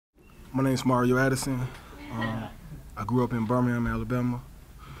My name's Mario Addison. I grew up in Birmingham, Alabama.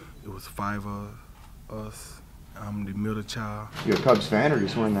 It was 5 of us. I'm the middle child. You're a Cubs fan or you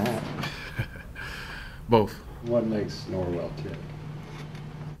just wearing the hat? Both. What makes Norwell tick?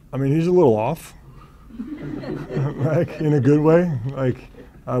 I mean, he's a little off, like in a good way. Like,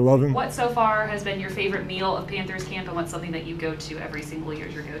 I love him. What so far has been your favorite meal of Panthers camp, and what's something that you go to every single year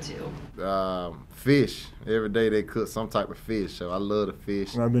is your go-to? Fish. Every day they cook some type of fish, so I love the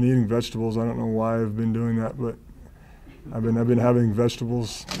fish. And I've been eating vegetables. I don't know why I've been doing that, but I've been having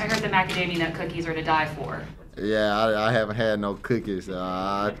vegetables. I heard the macadamia nut cookies are to die for. Yeah, I haven't had no cookies.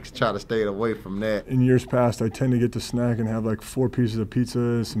 I try to stay away from that. In years past, I tend to get to snack and have like 4 pieces of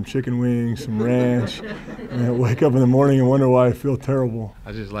pizza, some chicken wings, some ranch, and I wake up in the morning and wonder why I feel terrible.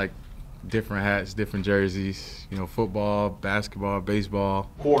 I just like different hats, different jerseys, you know, football, basketball, baseball.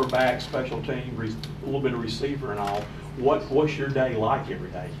 Quarterback, special team, a little bit of receiver and all. What's your day like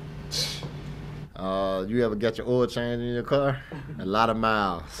every day? You ever get your oil changed in your car? A lot of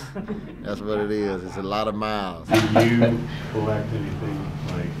miles. That's what it is. It's a lot of miles. Do you collect anything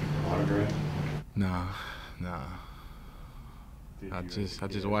like autograph? Nah. I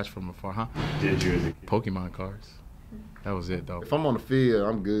just watch from afar, huh? Did you as a kid? Pokemon cards. That was it, though. If I'm on the field,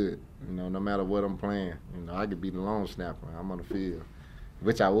 I'm good. You know, no matter what I'm playing. You know, I could be the long snapper. I'm on the field.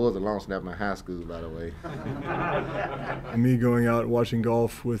 Which I was a long snapper in high school, by the way. Me going out watching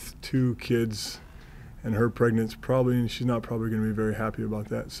golf with 2 kids and her pregnant, she's not probably going to be very happy about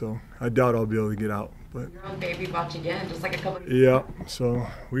that. So I doubt I'll be able to get out. But your own baby watch again, just like a couple. Yeah, so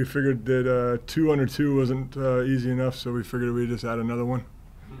we figured that 2 under 2 wasn't easy enough, so we figured we'd just add another one.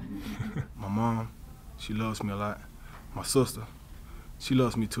 My mom, she loves me a lot. My sister, she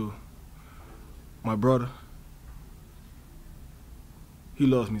loves me too. My brother, he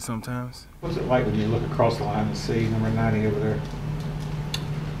loves me sometimes. What's it like when you look across the line and see number 90 over there?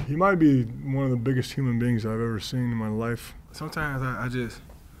 He might be one of the biggest human beings I've ever seen in my life. Sometimes I just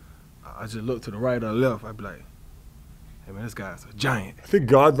look to the right or the left. I'd be like, hey man, this guy's a giant. I think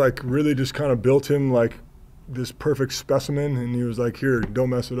God like really just kind of built him like this perfect specimen, and he was like, here,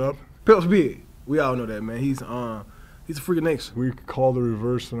 don't mess it up. Pelt's big. We all know that, man. He's a freak of nature. We called the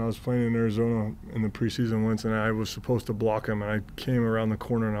reverse when I was playing in Arizona in the preseason once, and I was supposed to block him, and I came around the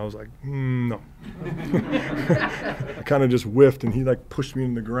corner, and I was like, no. I kind of just whiffed, and he like pushed me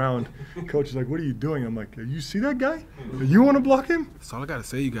in the ground. Coach is like, what are you doing? I'm like, you see that guy? You want to block him? That's all I got to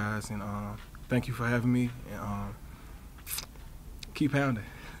say, you guys, and thank you for having me, and keep pounding.